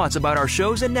 Post your thoughts about our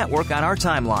shows and network on our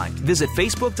timeline. Visit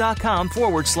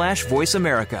facebook.com/Voice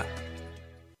America.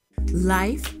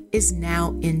 Life is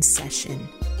now in session.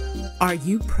 Are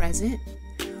you present?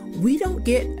 We don't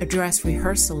get a dress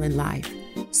rehearsal in life,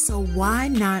 so why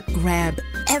not grab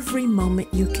every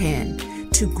moment you can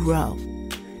to grow?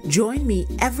 Join me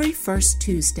every first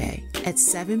Tuesday at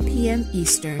 7 p.m.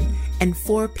 Eastern and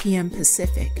 4 p.m.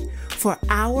 Pacific for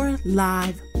our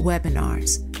live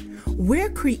webinars. We're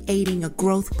creating a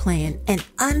growth plan and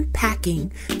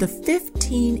unpacking the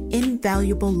 15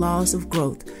 invaluable laws of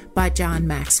growth by John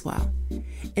Maxwell.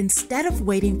 Instead of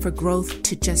waiting for growth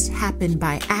to just happen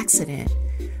by accident,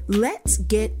 let's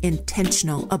get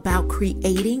intentional about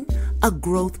creating a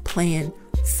growth plan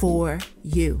for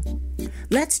you.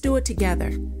 Let's do it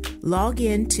together. Log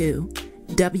in to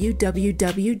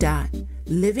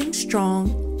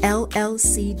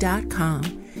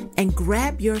www.livingstrongllc.com and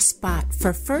grab your spot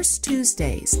for First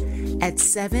Tuesdays at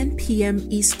 7 p.m.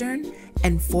 Eastern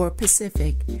and 4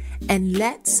 Pacific, and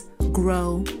let's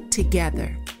grow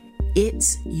together.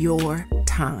 It's your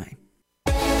time.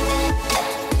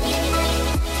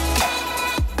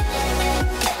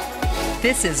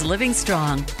 This is Living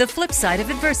Strong, the flip side of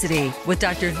adversity with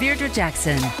Dr. Virdra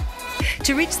Jackson.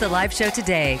 To reach the live show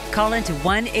today, call into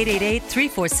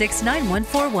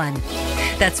 1-888-346-9141.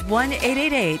 That's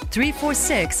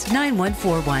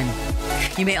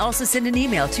 1-888-346-9141. You may also send an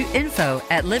email to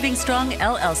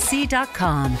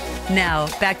info@livingstrongllc.com. Now,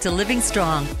 back to Living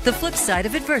Strong, the flip side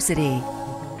of adversity.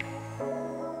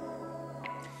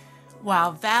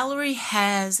 While Valerie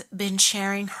has been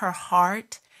sharing her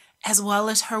heart as well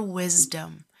as her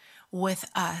wisdom with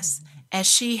us, as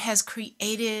she has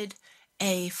created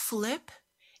a flip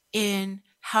in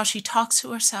how she talks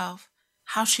to herself,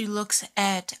 how she looks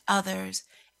at others,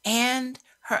 and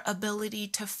her ability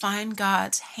to find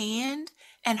God's hand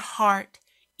and heart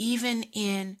even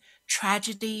in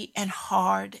tragedy and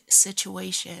hard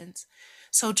situations.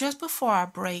 So just before our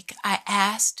break, I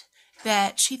asked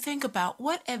that she think about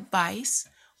what advice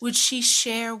would she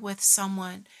share with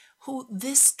someone who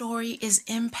this story is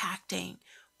impacting.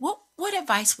 What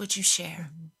advice would you share?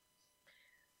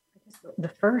 The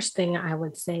first thing I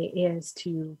would say is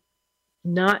to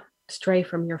not stray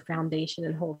from your foundation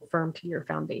and hold firm to your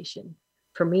foundation.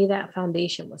 For me, that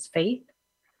foundation was faith.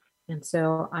 And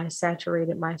so I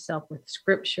saturated myself with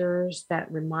scriptures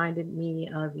that reminded me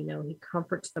of, he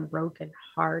comforts the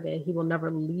brokenhearted. He will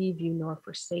never leave you nor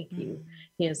forsake you.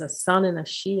 He is a sun and a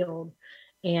shield,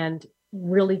 and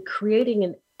really creating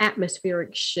an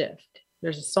atmospheric shift.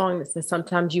 There's a song that says,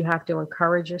 sometimes you have to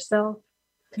encourage yourself.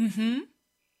 Mm-hmm.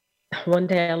 One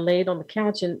day I laid on the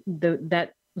couch and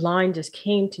that line just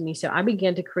came to me. So I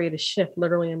began to create a shift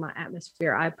literally in my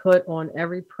atmosphere. I put on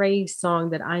every praise song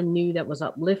that I knew that was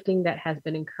uplifting, that has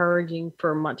been encouraging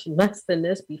for much less than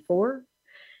this before.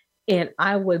 And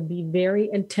I would be very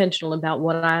intentional about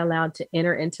what I allowed to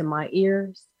enter into my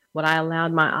ears, what I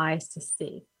allowed my eyes to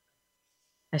see.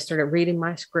 I started reading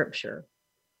my scripture.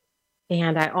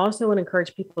 And I also would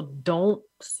encourage people, don't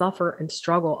suffer and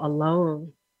struggle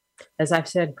alone. As I've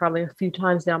said probably a few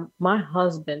times now, my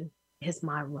husband is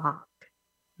my rock.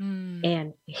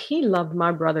 And he loved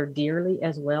my brother dearly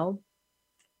as well.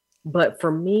 But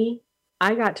for me,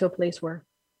 I got to a place where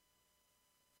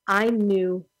I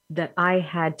knew that I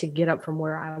had to get up from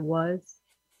where I was,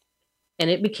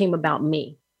 and it became about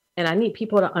me. And I need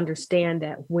people to understand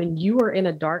that when you are in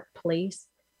a dark place,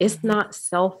 it's not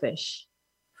selfish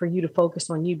for you to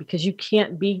focus on you, because you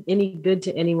can't be any good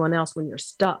to anyone else when you're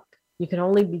stuck. You can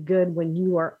only be good when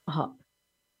you are up.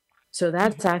 So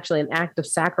that's actually an act of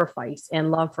sacrifice and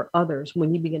love for others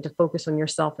when you begin to focus on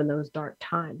yourself in those dark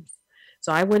times.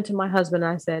 So I went to my husband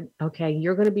and I said, okay,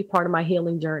 you're going to be part of my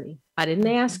healing journey. I didn't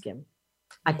ask him.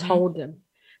 I told him. And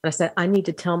I said, I need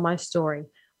to tell my story.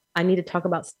 I need to talk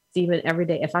about Stephen every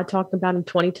day. If I talk about him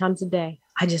 20 times a day,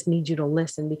 I just need you to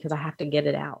listen because I have to get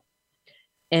it out.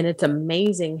 And it's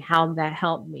amazing how that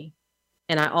helped me.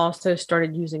 And I also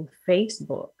started using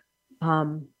Facebook.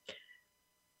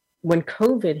 When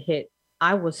COVID hit,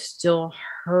 I was still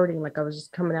hurting, like I was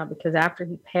just coming out, because after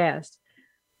he passed,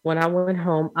 when I went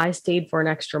home, I stayed for an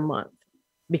extra month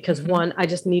because one, I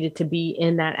just needed to be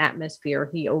in that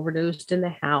atmosphere. He overdosed in the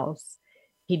house.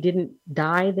 He didn't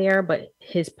die there, but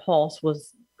his pulse was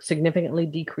significantly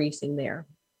decreasing there.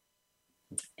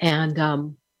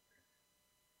 And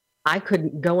I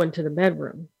couldn't go into the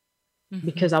bedroom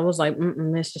because I was like,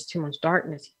 it's just too much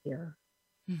darkness here.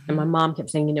 And my mom kept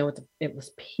saying, it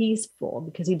was peaceful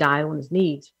because he died on his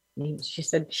knees. And she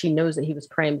said she knows that he was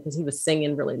praying because he was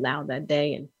singing really loud that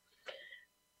day. And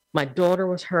my daughter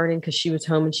was hurting because she was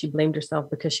home, and she blamed herself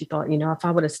because she thought, if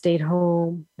I would have stayed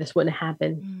home, this wouldn't have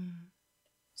happened.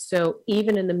 So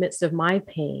even in the midst of my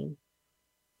pain,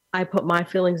 I put my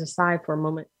feelings aside for a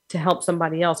moment to help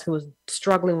somebody else who was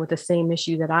struggling with the same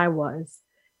issue that I was.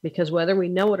 Because whether we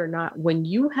know it or not, when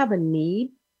you have a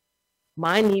need,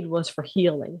 my need was for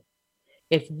healing.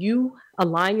 If you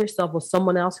align yourself with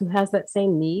someone else who has that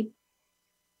same need,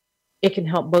 it can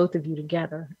help both of you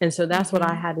together. And so that's what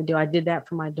I had to do. I did that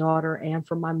for my daughter and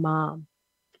for my mom.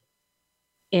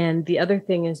 And the other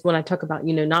thing is, when I talk about,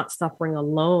 not suffering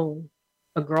alone,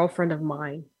 a girlfriend of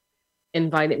mine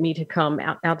invited me to come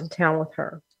out of town with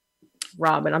her.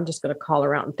 Robin, I'm just going to call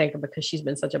her out and thank her because she's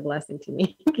been such a blessing to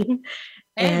me.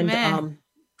 And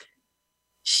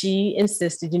she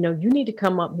insisted, you need to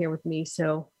come up here with me.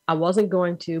 So I wasn't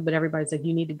going to, but everybody's like,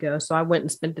 you need to go. So I went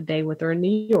and spent the day with her in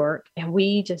New York, and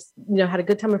we just, had a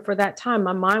good time. And for that time,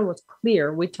 my mind was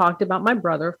clear. We talked about my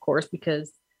brother, of course,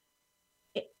 because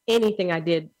anything I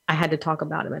did, I had to talk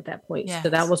about him at that point. Yes. So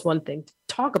that was one thing.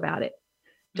 Talk about it.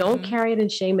 Don't carry it in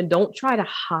shame, and don't try to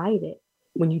hide it.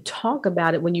 When you talk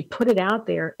about it, when you put it out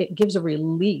there, it gives a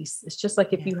release. It's just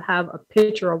like if you have a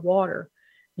pitcher of water,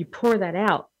 you pour that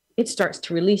out, it starts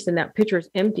to release, and that pitcher is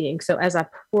emptying. So as I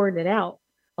poured it out,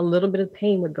 a little bit of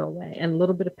pain would go away, and a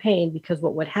little bit of pain, because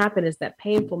what would happen is that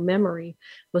painful memory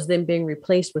was then being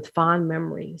replaced with fond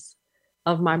memories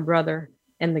of my brother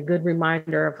and the good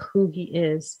reminder of who he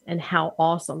is and how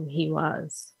awesome he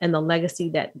was, and the legacy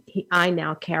that I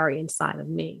now carry inside of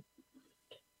me.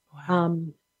 Wow.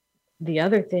 The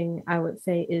other thing I would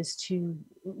say is to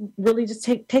really just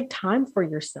take time for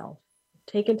yourself,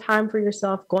 taking time for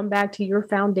yourself, going back to your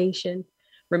foundation,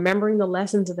 remembering the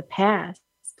lessons of the past,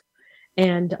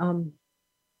 and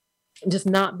just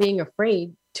not being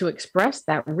afraid to express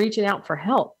that, reaching out for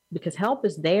help, because help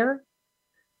is there.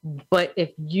 But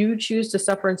if you choose to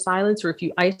suffer in silence, or if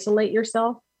you isolate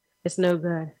yourself, it's no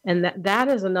good. And that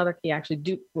is another key. Actually,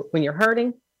 do when you're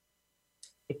hurting,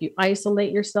 if you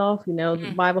isolate yourself,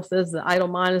 the Bible says the idle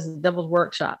mind is the devil's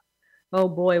workshop. Oh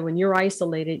boy, when you're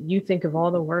isolated, you think of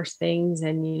all the worst things.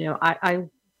 And, I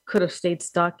could have stayed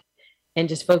stuck and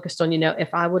just focused on,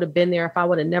 if I would have been there, if I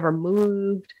would have never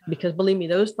moved, because believe me,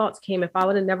 those thoughts came. If I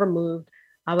would have never moved,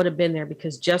 I would have been there,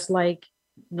 because just like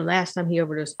the last time he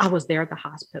overdosed, I was there at the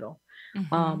hospital.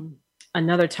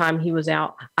 Another time he was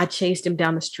out, I chased him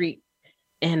down the street,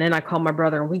 and then I called my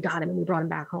brother, and we got him and we brought him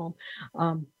back home.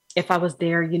 If I was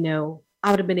there, I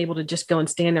would have been able to just go and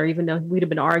stand there, even though we'd have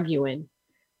been arguing.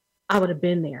 I would have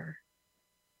been there.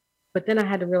 But then I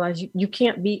had to realize you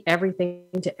can't be everything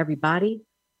to everybody.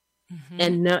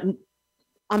 And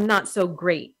I'm not so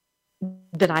great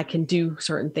that I can do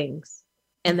certain things.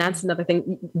 And that's another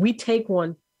thing. We take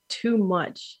on too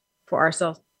much for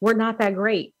ourselves. We're not that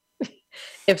great.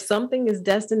 If something is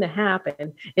destined to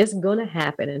happen, it's going to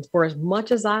happen. And for as much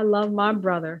as I love my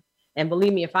brother, and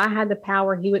believe me, if I had the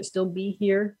power, he would still be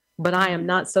here. But I am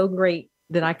not so great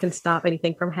that I can stop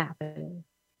anything from happening.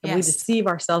 And we deceive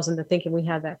ourselves into thinking we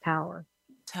have that power.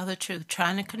 Tell the truth,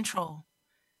 trying to control.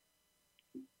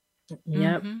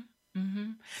 Yep.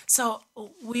 So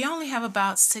we only have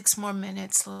about 6 more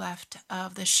minutes left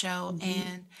of the show.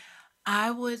 And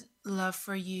I would love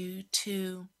for you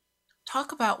to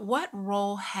talk about what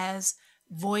role has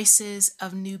Voices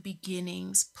of New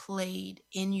Beginnings played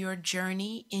in your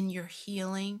journey, in your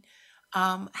healing.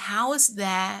 How is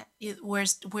that?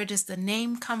 Where does the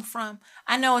name come from?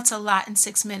 I know it's a lot in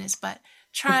 6 minutes, but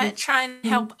try and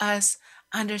help us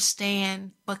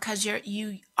understand, because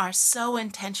you are so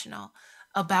intentional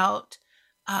about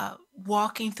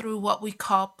walking through what we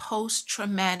call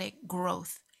post-traumatic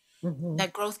growth.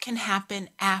 That growth can happen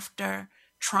after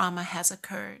trauma has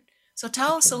occurred. So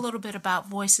tell us a little bit about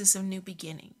Voices of New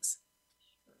Beginnings.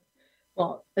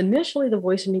 Well, initially, the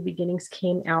Voice of New Beginnings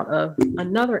came out of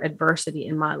another adversity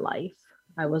in my life.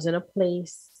 I was in a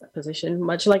position,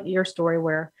 much like your story,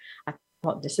 where I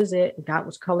thought, this is it. God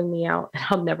was calling me out. And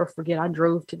I'll never forget, I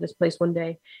drove to this place one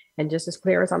day, and just as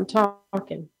clear as I'm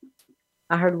talking,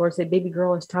 I heard the Lord say, baby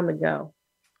girl, it's time to go.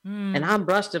 And I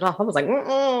brushed it off. I was like,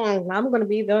 I'm going to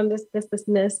be doing this,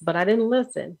 and this, but I didn't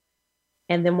listen.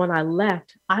 And then when I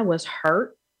left, I was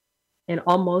hurt and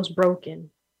almost broken.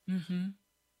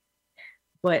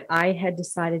 But I had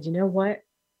decided, you know what?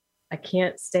 I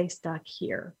can't stay stuck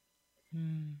here.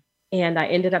 And I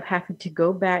ended up having to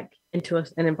go back into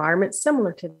an environment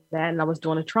similar to that. And I was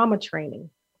doing a trauma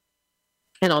training.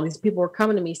 And all these people were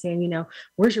coming to me saying,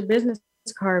 where's your business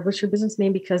card? What's your business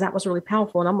name? Because that was really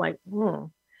powerful. And I'm like,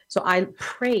 So I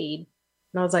prayed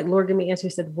and I was like, Lord, give me an answer.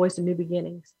 He said, the voice of new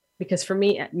beginnings. Because for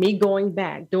me going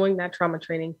back, doing that trauma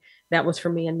training, that was for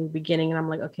me a new beginning. And I'm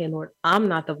like, okay, Lord, I'm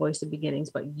not the voice of beginnings,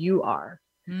 but you are.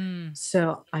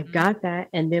 So I got that.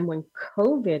 And then when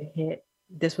COVID hit,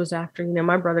 this was after,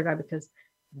 my brother died, because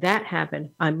that happened.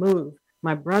 I moved,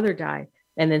 my brother died.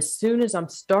 And then as soon as I'm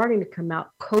starting to come out,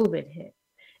 COVID hit.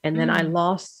 And then I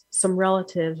lost some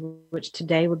relatives, which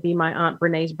today would be my Aunt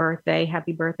Brene's birthday.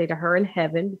 Happy birthday to her in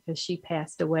heaven, because she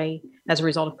passed away as a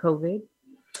result of COVID.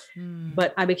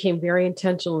 But I became very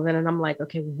intentional then. And I'm like,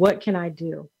 okay, what can I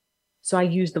do? So I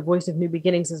used the Voice of New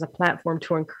Beginnings as a platform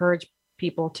to encourage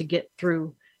people to get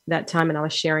through that time. And I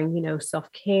was sharing,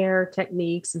 self-care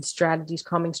techniques and strategies,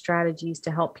 calming strategies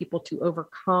to help people to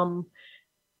overcome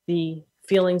the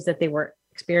feelings that they were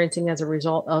experiencing as a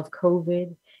result of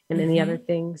COVID and any other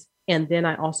things. And then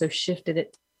I also shifted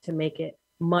it to make it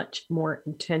much more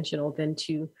intentional than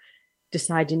to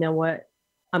decide, what,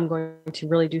 I'm going to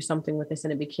really do something with this.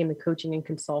 And it became the coaching and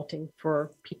consulting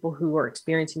for people who are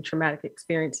experiencing traumatic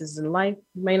experiences in life.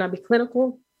 It may not be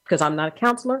clinical because I'm not a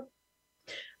counselor,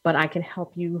 but I can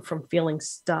help you from feeling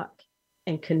stuck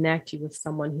and connect you with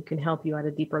someone who can help you at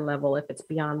a deeper level if it's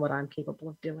beyond what I'm capable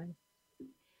of doing.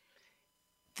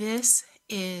 This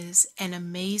is an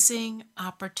amazing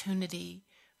opportunity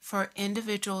for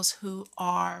individuals who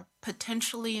are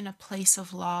potentially in a place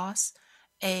of loss.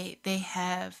 They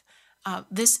have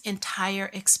this entire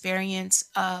experience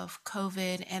of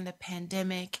COVID and the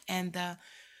pandemic and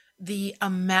the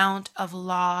amount of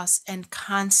loss and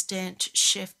constant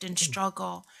shift and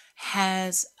struggle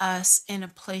has us in a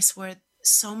place where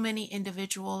so many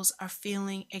individuals are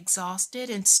feeling exhausted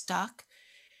and stuck.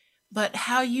 But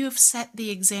how you've set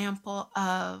the example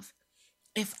of,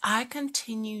 if I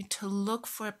continue to look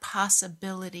for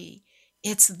possibility,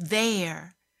 it's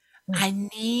there. I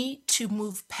need to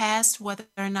move past whether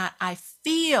or not I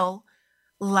feel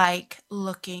like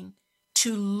looking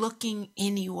to looking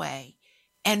anyway,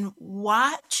 and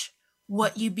watch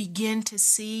what you begin to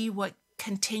see, what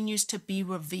continues to be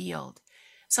revealed.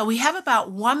 So we have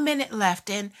about 1 minute left,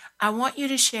 and I want you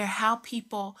to share how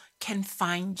people can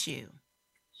find you.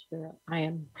 Sure. I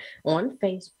am on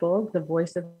Facebook, The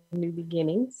Voice of New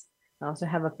Beginnings. I also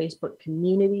have a Facebook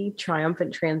community,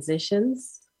 Triumphant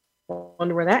Transitions. I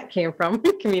wonder where that came from.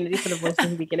 Community for the Voice of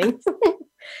New Beginnings.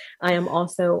 I am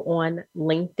also on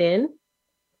LinkedIn,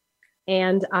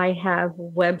 and I have a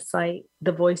website,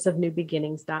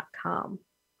 thevoiceofnewbeginnings.com.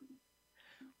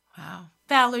 Wow.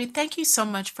 Valerie, thank you so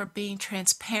much for being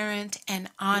transparent and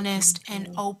honest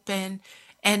and open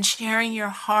and sharing your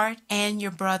heart and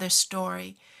your brother's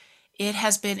story. It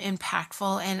has been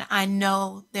impactful, and I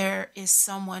know there is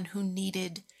someone who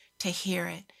needed to hear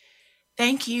it.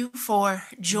 Thank you for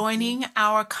joining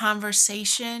our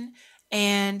conversation.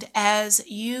 And as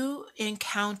you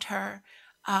encounter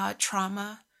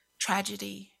trauma,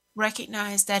 tragedy,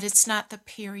 recognize that it's not the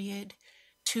period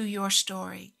to your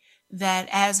story, that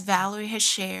as Valerie has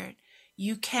shared,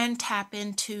 you can tap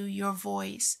into your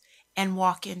voice and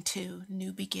walk into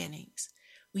new beginnings.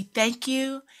 We thank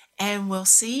you, and we'll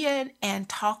see you and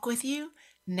talk with you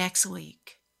next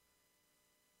week.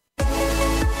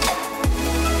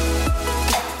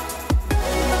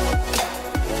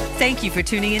 Thank you for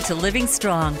tuning in to Living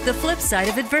Strong, the flip side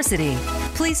of adversity.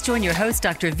 Please join your host,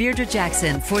 Dr. Valerie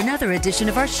Jackson, for another edition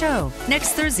of our show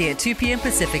next Thursday at 2 p.m.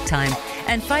 Pacific Time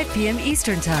and 5 p.m.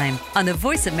 Eastern Time on the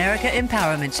Voice America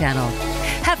Empowerment Channel.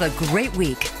 Have a great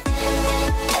week.